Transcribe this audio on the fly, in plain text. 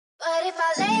if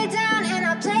I lay down and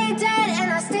I play dead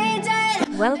and I stay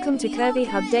dead. Welcome to Curvy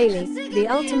Hub Daily, the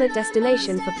ultimate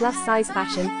destination for plus-size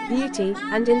fashion, beauty,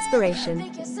 and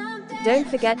inspiration. Don't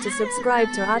forget to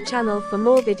subscribe to our channel for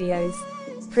more videos.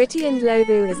 Pretty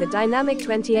Ndlovu is a dynamic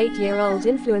 28-year-old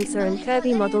influencer and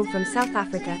curvy model from South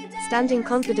Africa, standing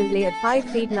confidently at 5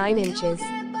 feet 9 inches.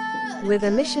 With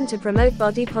a mission to promote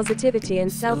body positivity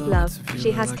and self-love, she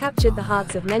has captured the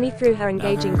hearts of many through her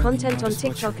engaging content on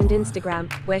TikTok and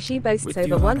Instagram, where she boasts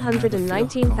over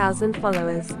 119,000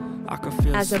 followers.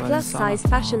 As a plus-size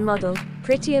fashion model,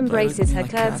 Pretty embraces her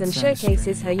curves and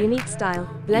showcases her unique style,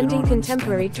 blending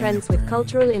contemporary trends with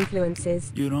cultural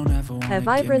influences. Her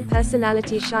vibrant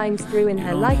personality shines through in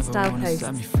her lifestyle posts,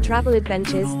 travel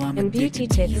adventures, and beauty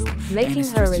tips, making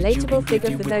her a relatable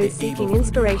figure for those seeking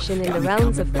inspiration in the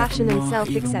realms of fashion and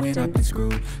self-acceptance.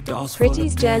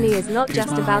 Pretty's journey is not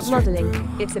just about modeling,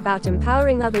 it's about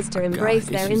empowering others to embrace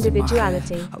their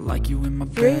individuality.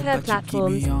 Through her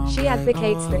platforms, she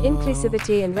advocates for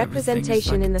inclusivity and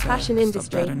representation in the fashion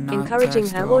industry, encouraging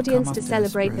her audience to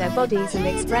celebrate their bodies and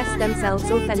express themselves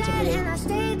authentically.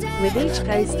 With each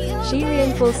post, she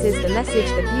reinforces the message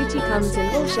that beauty comes in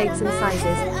all shapes and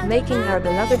sizes, making her a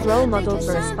beloved role model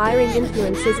for aspiring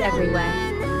influencers everywhere.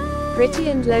 Pretty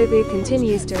Ndlovu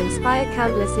continues to inspire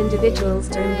countless individuals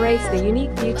to embrace the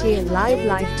unique beauty and live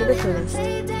life to the fullest.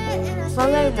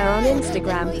 Follow her on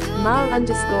Instagram,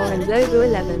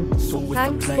 _Ndlovu11.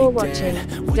 Thanks for watching.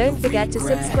 Don't forget to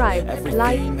subscribe,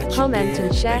 like, comment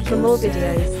and share for more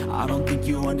videos. I don't think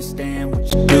you understand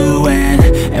what you're doing,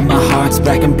 and my heart's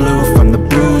black and blue from the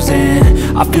bruising.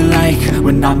 I feel like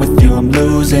when I'm with you I'm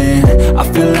losing. I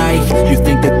feel like you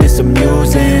think that this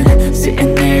amusing,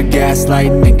 sitting there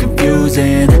gaslighting and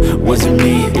confusing. Was it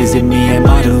me? Is it me? Am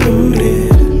I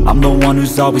deluded? I'm the one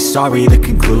who's always sorry, the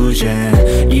conclusion.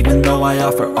 Even though I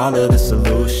offer all of the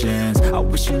solutions, I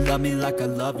wish you loved me like I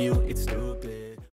love you, it's stupid.